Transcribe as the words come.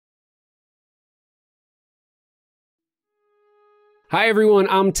Hi everyone,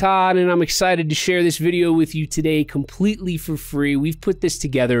 I'm Todd and I'm excited to share this video with you today completely for free. We've put this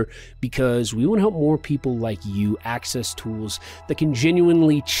together because we want to help more people like you access tools that can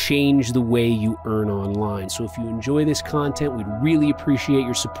genuinely change the way you earn online. So if you enjoy this content, we'd really appreciate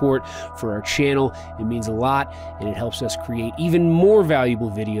your support for our channel. It means a lot and it helps us create even more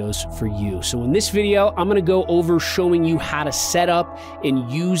valuable videos for you. So in this video, I'm going to go over showing you how to set up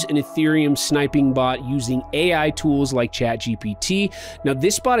and use an Ethereum sniping bot using AI tools like ChatGPT. Now,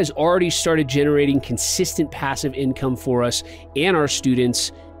 this bot has already started generating consistent passive income for us and our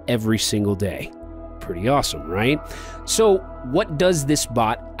students every single day. Pretty awesome, right? So what does this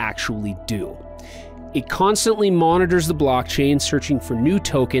bot actually do? It constantly monitors the blockchain, searching for new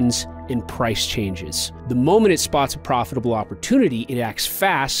tokens and price changes. The moment it spots a profitable opportunity, it acts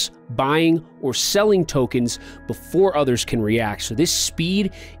fast, buying or selling tokens before others can react. So this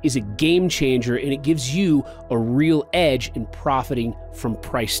speed is a game changer and it gives you a real edge in profiting from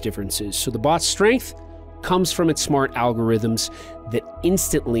price differences. So the bot's strength comes from its smart algorithms that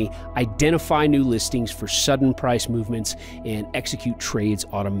instantly identify new listings for sudden price movements and execute trades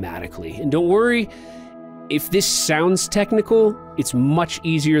automatically. And don't worry, if this sounds technical, it's much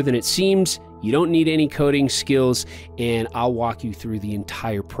easier than it seems. You don't need any coding skills, and I'll walk you through the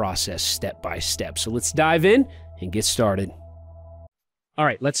entire process step by step. So let's dive in and get started. All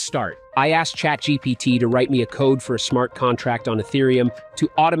right, let's start. I asked ChatGPT to write me a code for a smart contract on Ethereum to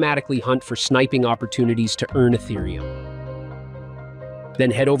automatically hunt for sniping opportunities to earn Ethereum. Then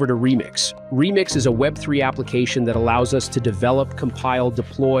head over to Remix. Remix is a Web3 application that allows us to develop, compile,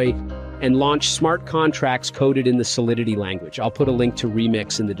 deploy, and launch smart contracts coded in the Solidity language. I'll put a link to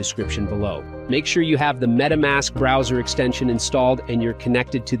Remix in the description below. Make sure you have the MetaMask browser extension installed and you're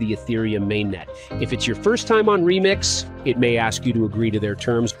connected to the Ethereum mainnet. If it's your first time on Remix, it may ask you to agree to their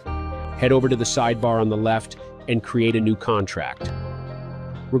terms. Head over to the sidebar on the left and create a new contract.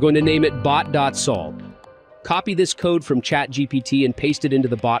 We're going to name it bot.sol. Copy this code from ChatGPT and paste it into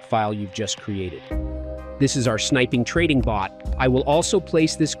the bot file you've just created. This is our sniping trading bot. I will also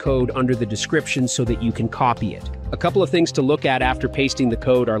place this code under the description so that you can copy it. A couple of things to look at after pasting the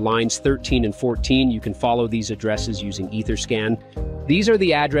code are lines 13 and 14. You can follow these addresses using Etherscan. These are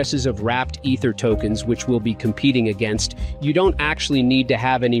the addresses of wrapped Ether tokens which we'll be competing against. You don't actually need to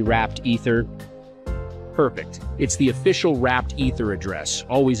have any wrapped Ether. Perfect. It's the official wrapped Ether address.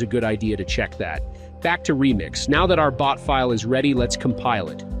 Always a good idea to check that. Back to Remix. Now that our bot file is ready, let's compile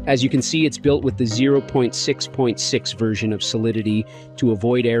it. As you can see, it's built with the 0.6.6 version of Solidity. To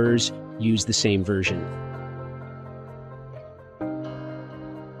avoid errors, use the same version.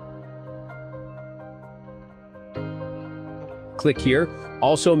 Click here.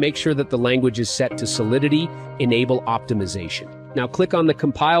 Also, make sure that the language is set to Solidity. Enable optimization. Now click on the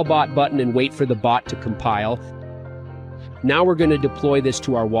Compile Bot button and wait for the bot to compile. Now we're going to deploy this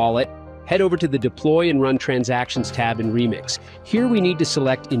to our wallet. Head over to the Deploy and Run Transactions tab in Remix. Here we need to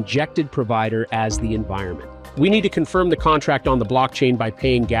select Injected Provider as the environment. We need to confirm the contract on the blockchain by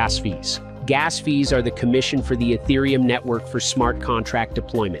paying gas fees. Gas fees are the commission for the Ethereum network for smart contract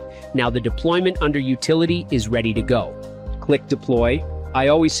deployment. Now the deployment under Utility is ready to go. Click Deploy. I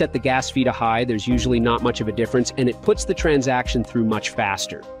always set the gas fee to high. There's usually not much of a difference, and it puts the transaction through much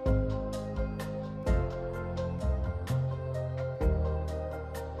faster.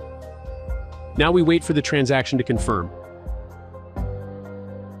 Now we wait for the transaction to confirm.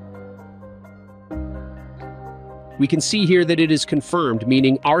 We can see here that it is confirmed,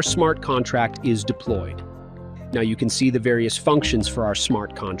 meaning our smart contract is deployed. Now you can see the various functions for our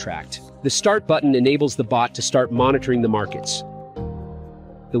smart contract. The Start button enables the bot to start monitoring the markets.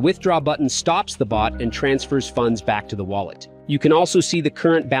 The Withdraw button stops the bot and transfers funds back to the wallet. You can also see the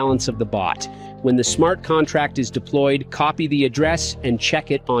current balance of the bot. When the smart contract is deployed, copy the address and check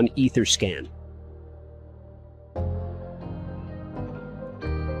it on Etherscan.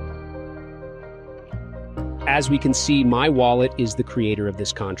 As we can see, my wallet is the creator of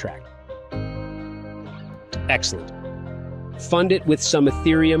this contract. Excellent. Fund it with some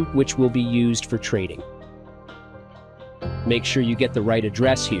Ethereum, which will be used for trading. Make sure you get the right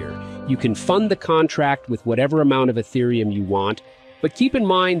address here. You can fund the contract with whatever amount of Ethereum you want, but keep in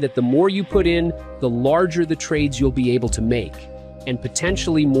mind that the more you put in, the larger the trades you'll be able to make, and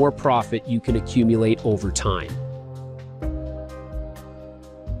potentially more profit you can accumulate over time.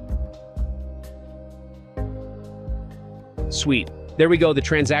 Sweet. There we go. The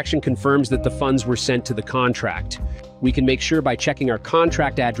transaction confirms that the funds were sent to the contract. We can make sure by checking our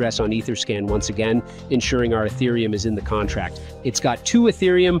contract address on Etherscan once again, ensuring our Ethereum is in the contract. It's got 2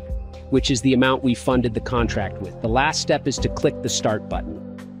 Ethereum, which is the amount we funded the contract with. The last step is to click the Start button.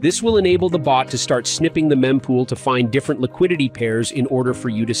 This will enable the bot to start snipping the mempool to find different liquidity pairs in order for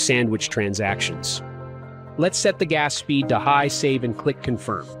you to sandwich transactions. Let's set the gas speed to high, save, and click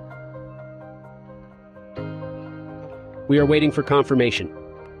confirm. We are waiting for confirmation.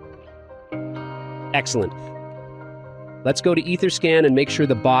 Excellent. Let's go to Etherscan and make sure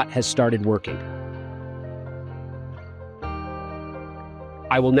the bot has started working.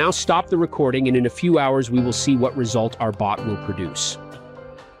 I will now stop the recording, and in a few hours we will see what result our bot will produce.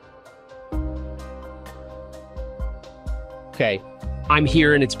 Okay, I'm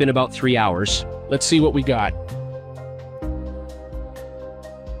here and it's been about 3 hours. Let's see what we got.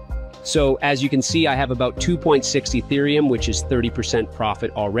 So as you can see, I have about 2.6 Ethereum, which is 30%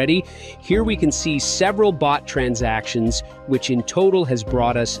 profit already. Here we can see several bot transactions, which in total has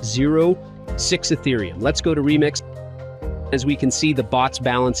brought us 0.6 Ethereum. Let's go to Remix. As we can see, the bot's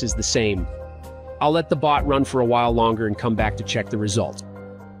balance is the same. I'll let the bot run for a while longer and come back to check the result.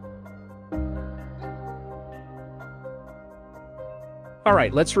 All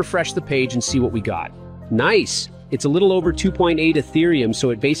right, let's refresh the page and see what we got. Nice! It's a little over 2.8 Ethereum, so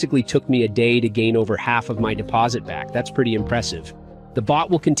it basically took me a day to gain over half of my deposit back. That's pretty impressive. The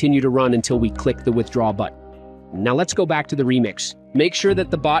bot will continue to run until we click the withdraw button. Now let's go back to the Remix. Make sure that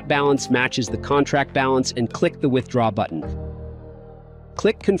the bot balance matches the contract balance and click the withdraw button.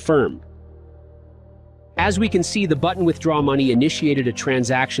 Click confirm. As we can see, the button withdraw money initiated a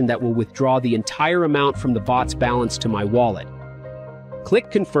transaction that will withdraw the entire amount from the bot's balance to my wallet.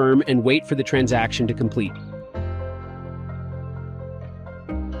 Click confirm and wait for the transaction to complete.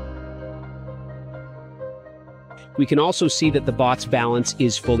 We can also see that the bot's balance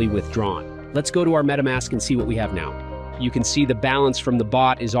is fully withdrawn. Let's go to our MetaMask and see what we have now. You can see the balance from the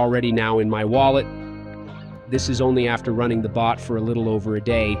bot is already now in my wallet. This is only after running the bot for a little over a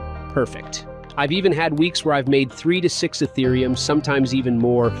day. Perfect. I've even had weeks where I've made 3 to 6 Ethereum, sometimes even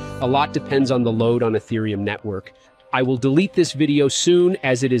more. A lot depends on the load on Ethereum network. I will delete this video soon,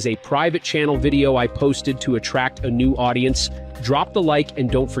 as it is a private channel video I posted to attract a new audience. Drop the like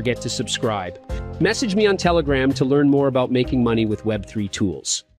and don't forget to subscribe. Message me on Telegram to learn more about making money with Web3 tools.